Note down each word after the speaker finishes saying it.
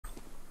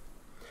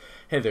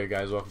Hey there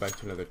guys, welcome back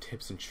to another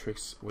tips and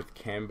tricks with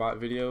Cambot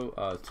video.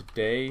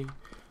 Today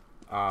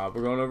we're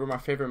going over my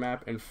favorite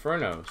map,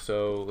 Inferno.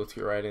 So let's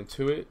get right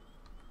into it.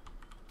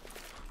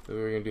 So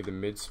we're going to do the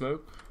mid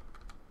smoke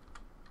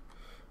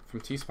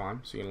from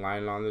T-spawn. So you can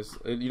line it on this.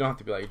 You don't have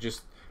to be like,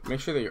 just make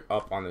sure that you're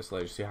up on this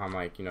ledge. See how I'm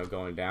like,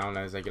 going down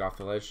as I get off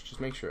the ledge.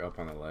 Just make sure you're up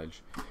on the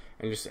ledge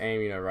and just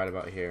aim, right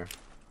about here.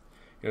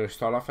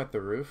 Start off at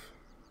the roof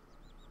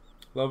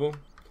level,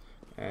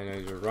 and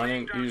as you're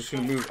running, you're just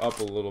going to move up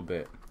a little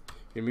bit.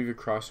 You move your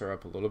crosshair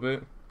up a little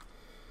bit.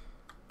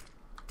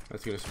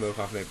 That's gonna smoke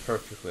off me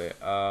perfectly.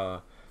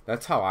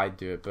 That's how I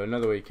do it. But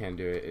another way you can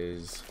do it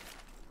is,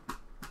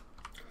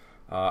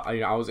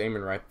 I was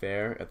aiming right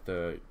there at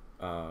the,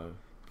 the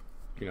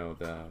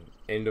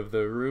end of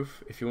the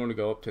roof. If you want to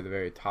go up to the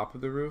very top of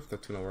the roof,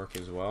 that's gonna work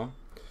as well.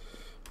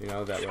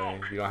 That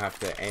way you don't have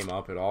to aim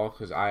up at all.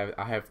 Because I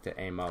have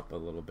to aim up a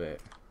little bit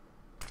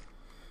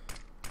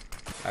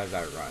as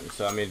I run.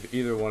 So I mean,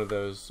 either one of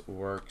those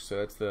works. So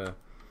that's the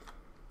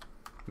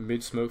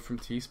mid smoke from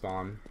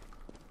T-spawn.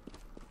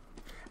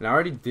 And I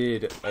already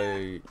did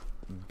a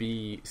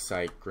B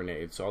site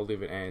grenade, so I'll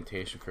leave an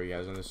annotation for you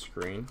guys on the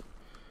screen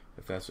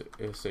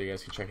so you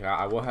guys can check it out.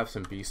 I will have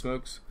some B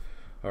smokes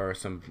or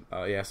some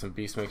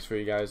B smokes for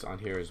you guys on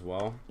here as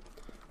well,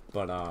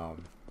 but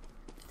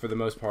for the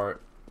most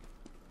part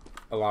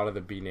a lot of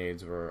the B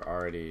nades were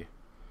already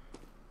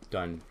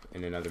done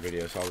in another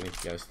video, so I'll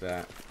link you guys to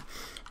that.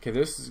 Okay,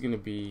 this is gonna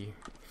be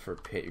for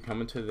pit. You're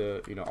coming to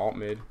the alt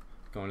mid,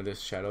 going to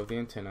this shadow of the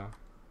antenna.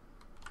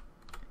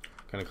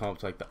 Gonna come up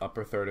to like the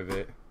upper third of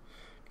it.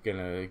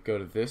 Gonna go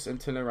to this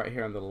antenna right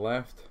here on the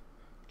left.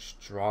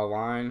 Just draw a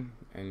line,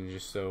 and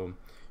just so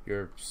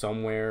you're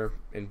somewhere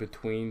in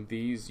between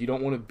these. You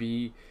don't want to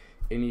be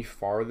any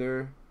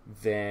farther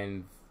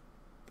than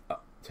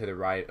to the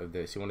right of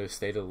this. You want to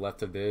stay to the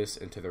left of this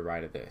and to the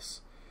right of this.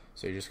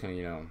 So you're just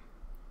gonna,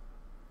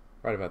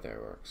 right about there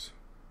works.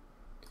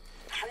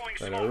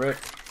 Let it rip.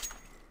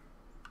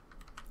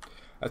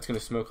 That's going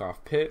to smoke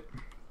off pit.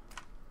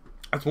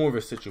 That's more of a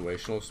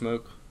situational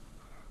smoke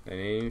than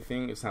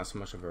anything. It's not so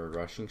much of a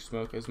rushing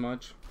smoke as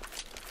much.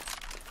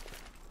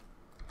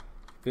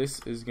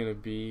 This is going to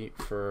be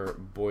for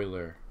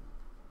boiler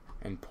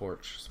and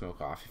porch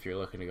smoke off if you're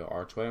looking to go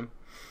archway.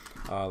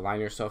 Line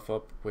yourself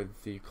up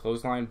with the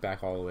clothesline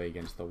back all the way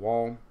against the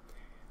wall.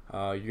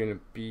 You're going to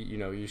be,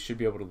 you should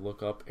be able to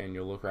look up, and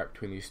you'll look right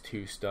between these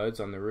two studs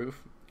on the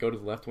roof. Go to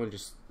the left one,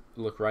 just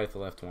look right at the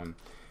left one.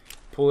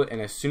 Pull it,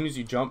 and as soon as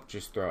you jump,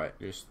 just throw it.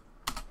 Just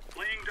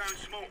laying down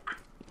smoke.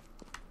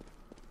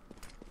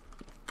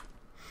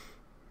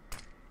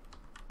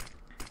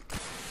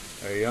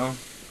 There you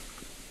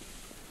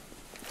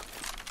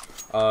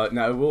go.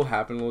 Now it will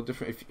happen a little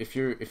different if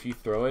you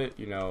throw it,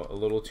 a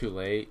little too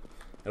late.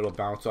 It'll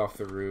bounce off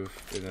the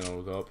roof, and then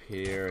it'll go up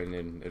here, and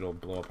then it'll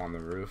blow up on the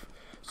roof.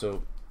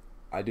 So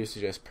I do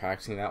suggest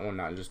practicing that one,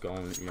 not just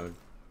going,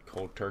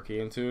 cold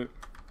turkey into it.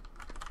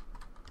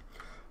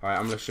 Alright,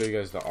 I'm going to show you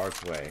guys the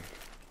archway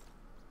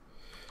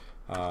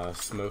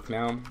smoke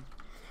now.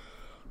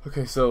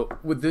 Okay, so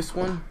with this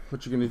one,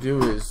 what you're going to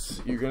do is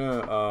you're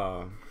going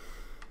to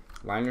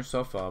line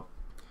yourself up.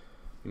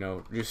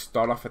 Just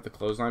start off at the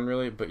clothesline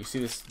really, but you see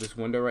this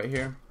window right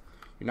here?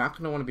 You're not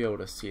going to want to be able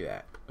to see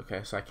that. Okay,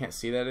 so I can't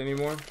see that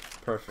anymore.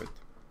 Perfect.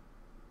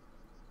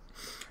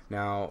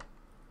 Now,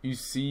 you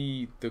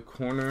see the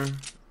corner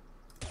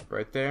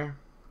right there?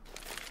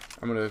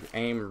 I'm going to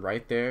aim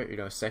right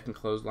there, second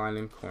clothesline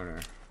in corner.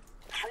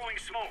 Throwing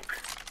smoke.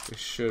 This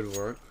should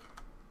work.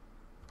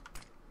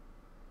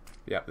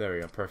 Yep, there we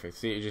go. Perfect.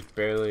 See, it just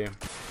barely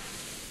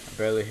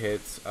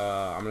hits.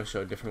 I'm gonna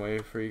show a different way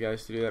for you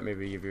guys to do that.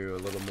 Maybe give you a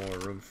little more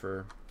room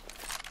for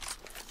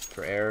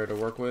error to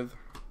work with.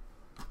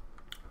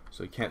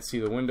 So you can't see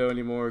the window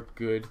anymore.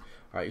 Good.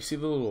 All right, you see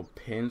the little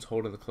pins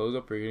holding the close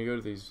up? Or you're gonna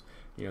go to these,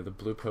 the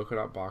blue polka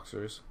dot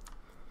boxers,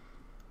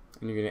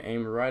 and you're gonna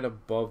aim right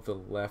above the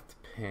left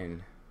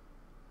pin.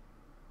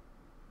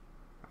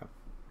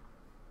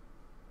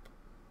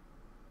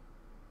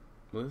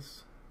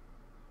 This.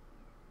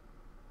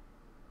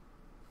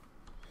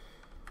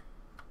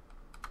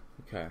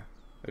 Okay,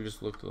 it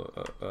just looked a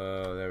little,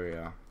 there we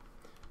go.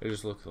 It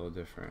just looked a little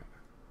different.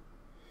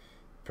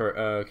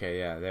 Okay,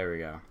 yeah, there we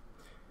go.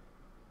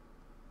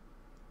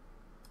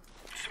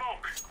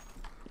 Smoke.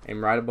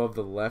 Aim right above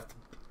the left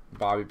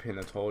bobby pin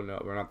that's holding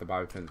up, or not the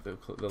bobby pin,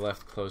 the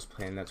left close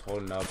pin that's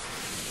holding up,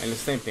 and the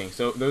same thing.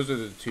 So those are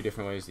the two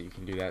different ways that you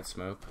can do that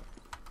smoke.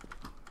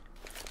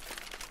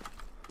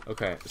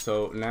 Okay,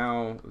 so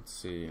now let's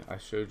see. I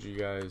showed you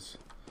guys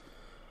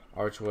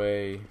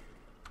archway.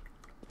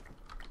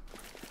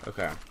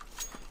 Okay,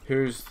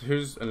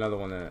 here's another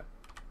one that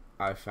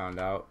I found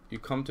out. You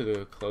come to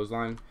the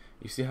clothesline.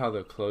 You see how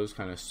the clothes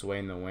kind of sway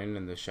in the wind,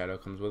 and the shadow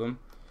comes with them.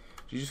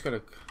 You just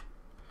gotta,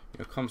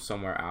 come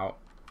somewhere out,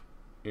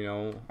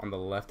 on the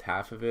left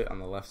half of it, on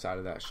the left side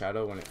of that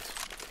shadow when it's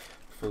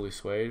fully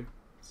swayed.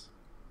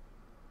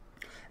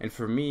 And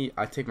for me,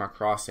 I take my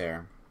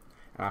crosshair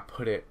and I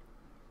put it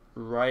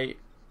right,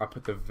 I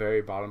put the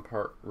very bottom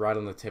part right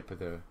on the tip of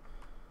the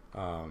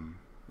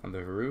on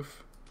the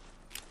roof.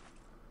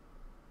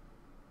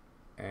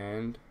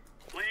 And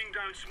Laying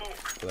down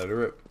smoke. let it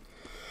rip.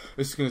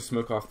 This is gonna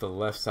smoke off the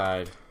left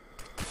side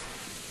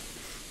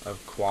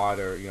of quad,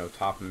 or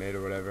top and mid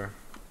or whatever.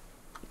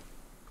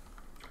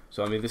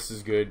 So I mean, this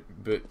is good,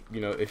 but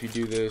if you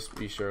do this,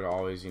 be sure to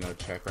always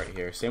check right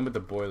here. Same with the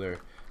boiler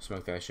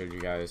smoke that I showed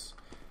you guys.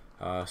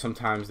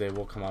 Sometimes they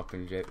will come up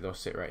and they'll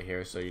sit right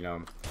here, so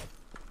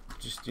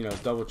just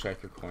double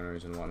check your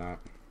corners and whatnot.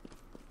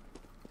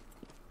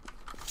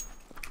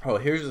 Oh,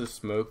 here's the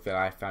smoke that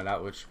I found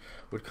out, which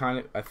would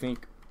I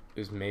think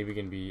is maybe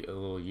gonna be a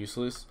little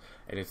useless,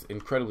 and it's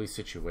incredibly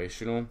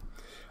situational.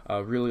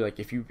 Really, like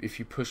if you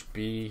push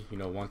B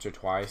once or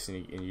twice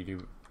and you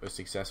do a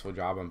successful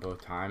job on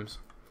both times,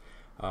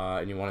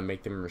 and you want to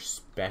make them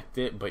respect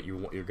it, but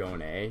you're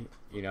going A,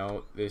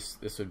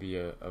 this would be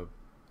a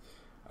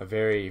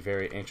very,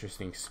 very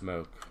interesting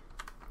smoke.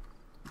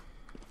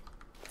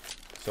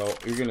 So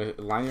you're gonna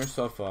line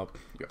yourself up.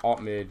 You're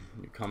alt mid.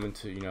 You come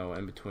into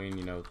in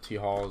between T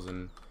halls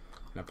and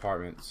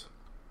apartments,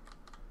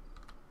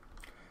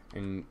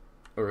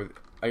 or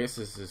I guess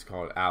this is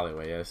called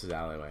alleyway. Yeah, this is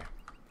alleyway.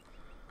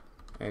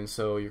 And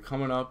so you're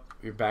coming up.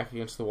 You're back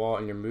against the wall,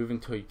 and you're moving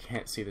until you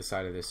can't see the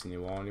side of this in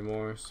your wall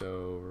anymore.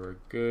 So we're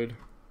good.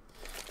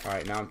 All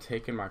right, now I'm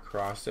taking my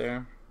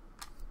crosshair.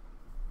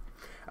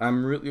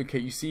 I'm really okay.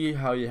 You see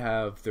how you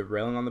have the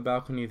railing on the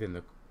balcony,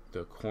 then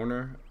the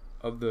corner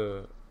of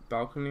the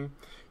balcony?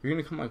 You're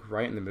gonna come like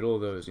right in the middle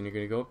of those, and you're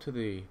gonna go up to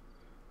the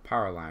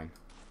power line.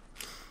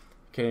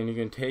 Okay, and you're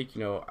gonna take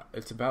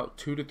it's about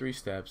 2 to 3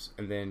 steps,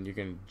 and then you're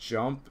gonna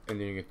jump, and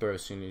then you're gonna throw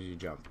as soon as you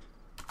jump.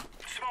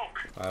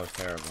 Smoke. Wow, that was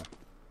terrible.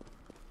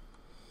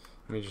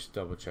 Let me just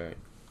double check.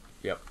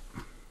 Yep.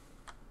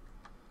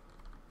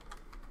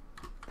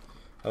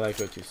 I let it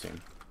go too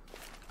soon.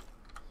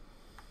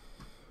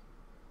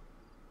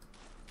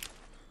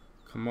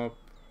 Come up.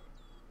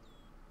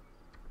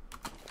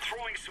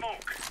 Throwing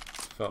smoke.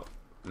 Felt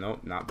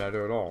nope, not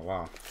better at all.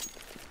 Wow.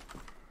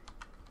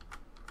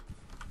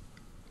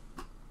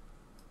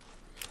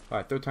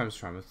 Alright, third time's a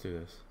charm. Let's do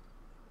this.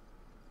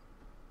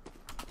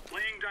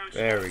 Laying down smoke.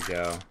 There we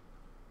go.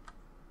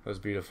 That was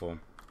beautiful.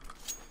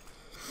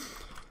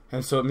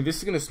 And so I mean, this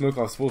is gonna smoke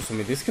off spool. So I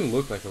mean, this can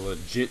look like a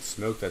legit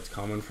smoke that's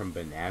coming from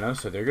banana.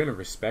 So they're gonna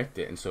respect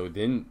it. And so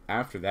then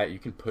after that, you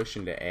can push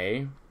into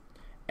A.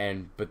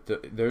 But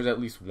there's at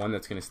least one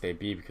that's gonna stay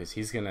B, because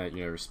he's gonna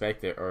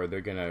respect it, or they're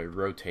gonna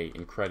rotate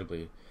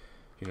incredibly.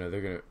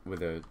 They're gonna,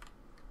 with a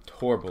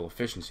horrible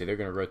efficiency, they're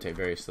gonna rotate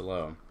very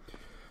slow.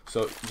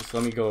 So just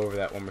let me go over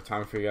that one more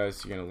time for you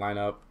guys. You're gonna line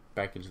up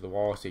back into the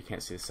wall so you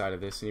can't see the side of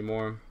this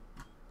anymore.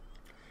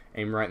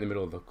 Aim right in the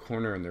middle of the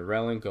corner and the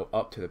railing. Go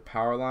up to the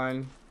power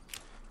line,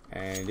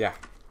 and yeah,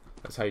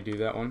 that's how you do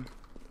that one.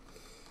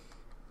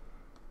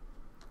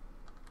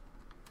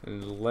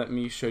 And let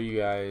me show you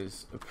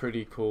guys a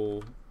pretty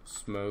cool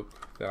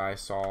smoke that I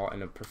saw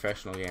in a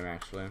professional game,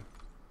 actually.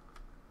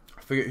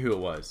 I forget who it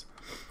was,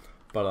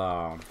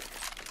 but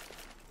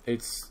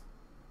it's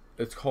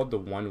called the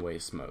one-way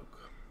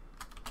smoke.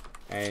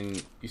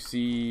 And you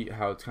see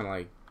how it's kind of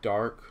like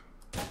dark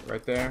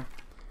right there?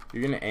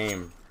 You're gonna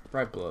aim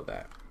right below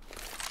that.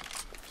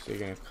 So you're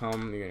gonna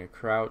come, you're gonna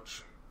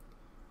crouch,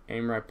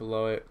 aim right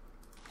below it.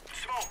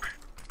 Smoke.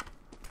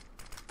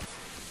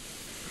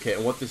 Okay,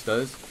 and what this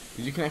does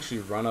is you can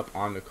actually run up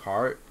on the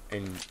cart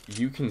and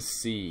you can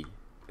see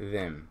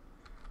them,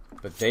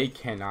 but they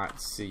cannot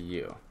see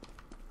you.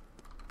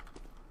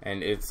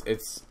 And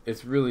it's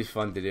really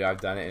fun to do.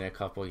 I've done it in a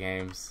couple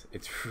games.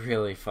 It's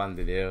really fun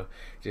to do.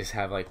 Just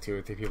have like 2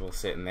 or 3 people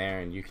sitting there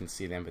and you can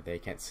see them, but they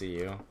can't see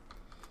you.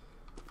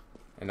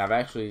 And I've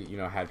actually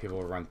had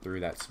people run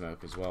through that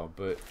smoke as well.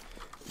 But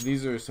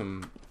these are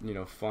some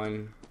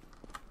fun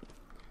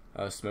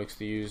smokes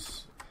to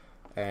use,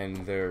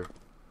 and they're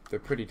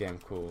pretty damn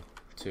cool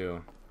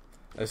too.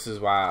 This is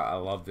why I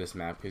love this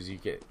map, because you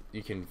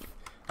can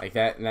like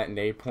that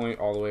nade point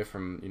all the way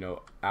from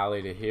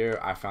alley to here.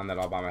 I found that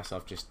all by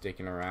myself, just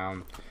sticking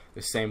around.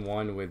 The same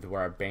one with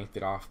where I banked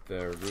it off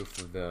the roof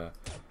of the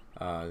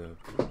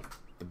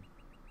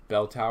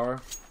bell tower,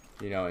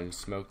 and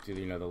smoked to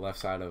the left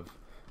side of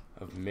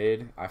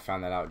mid. I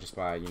found that out just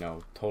by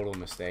total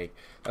mistake.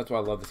 That's why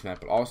I love this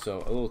map. But also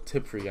a little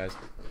tip for you guys: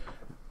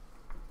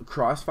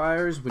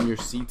 crossfires when you're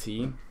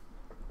CT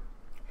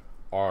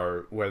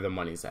are where the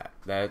money's at.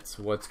 That's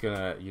what's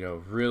gonna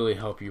really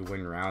help you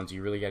win rounds.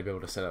 You really got to be able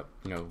to set up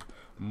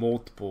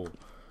multiple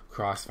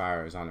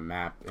crossfires on a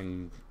map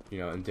in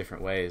in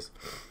different ways,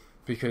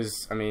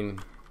 because I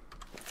mean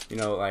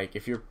like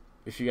if you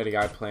got a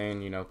guy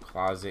playing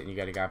closet and you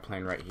got a guy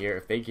playing right here,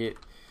 if they get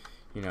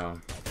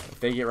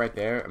right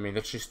there, I mean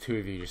that's just 2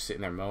 of you just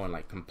sitting there mowing,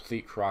 like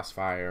complete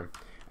crossfire.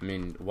 I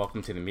mean,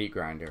 welcome to the meat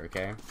grinder,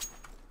 okay?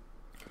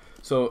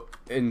 So,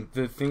 and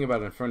the thing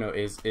about Inferno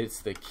is it's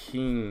the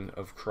king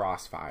of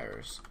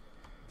crossfires.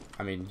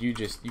 I mean, you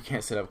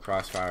can't set up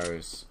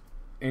crossfires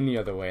any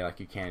other way like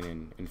you can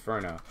in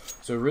Inferno.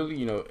 So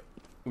really,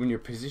 when you're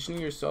positioning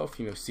yourself,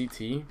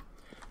 CT,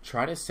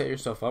 try to set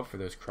yourself up for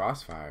those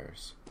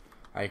crossfires.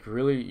 Like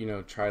really,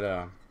 try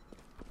to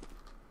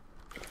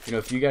You know,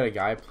 if you got a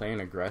guy playing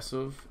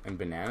aggressive and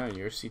banana in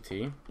your CT,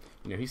 you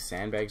know, he's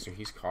sandbags or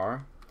he's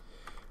car,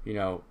 you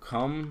know,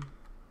 come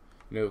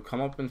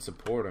up and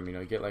support him, you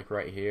know, get like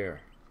right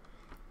here,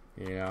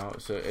 you know,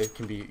 so it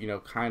can be, you know,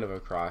 kind of a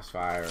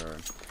crossfire. Or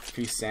if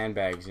he's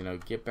sandbags, you know,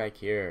 get back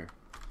here,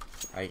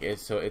 like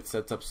so it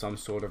sets up some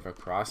sort of a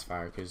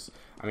crossfire, because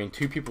I mean,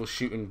 two people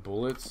shooting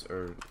bullets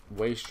are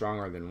way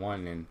stronger than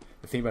one. And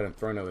the thing about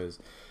Inferno is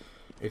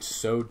it's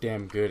so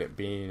damn good at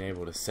being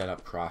able to set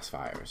up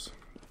crossfires.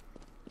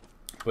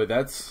 But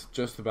that's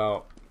just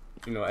about,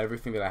 you know,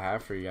 everything that I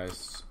have for you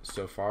guys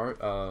so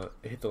far.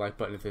 Hit the like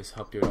button if this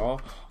helped you at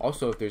all.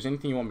 Also, if there's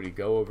anything you want me to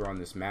go over on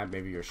this map,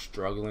 maybe you're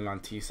struggling on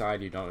T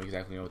side, you don't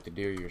exactly know what to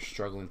do, you're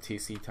struggling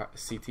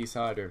CT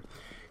side, or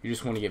you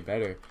just want to get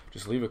better,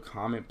 just leave a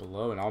comment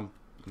below, and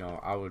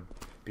I would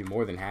be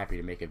more than happy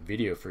to make a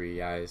video for you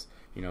guys,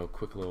 you know,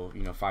 quick little,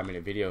 you know,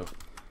 5-minute video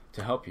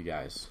to help you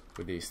guys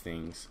with these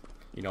things,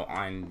 you know,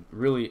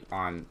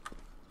 on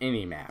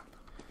any map.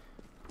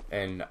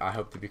 And I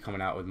hope to be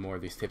coming out with more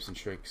of these tips and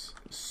tricks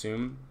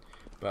soon.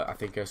 But I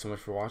thank you guys so much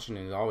for watching,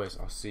 and as always,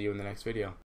 I'll see you in the next video.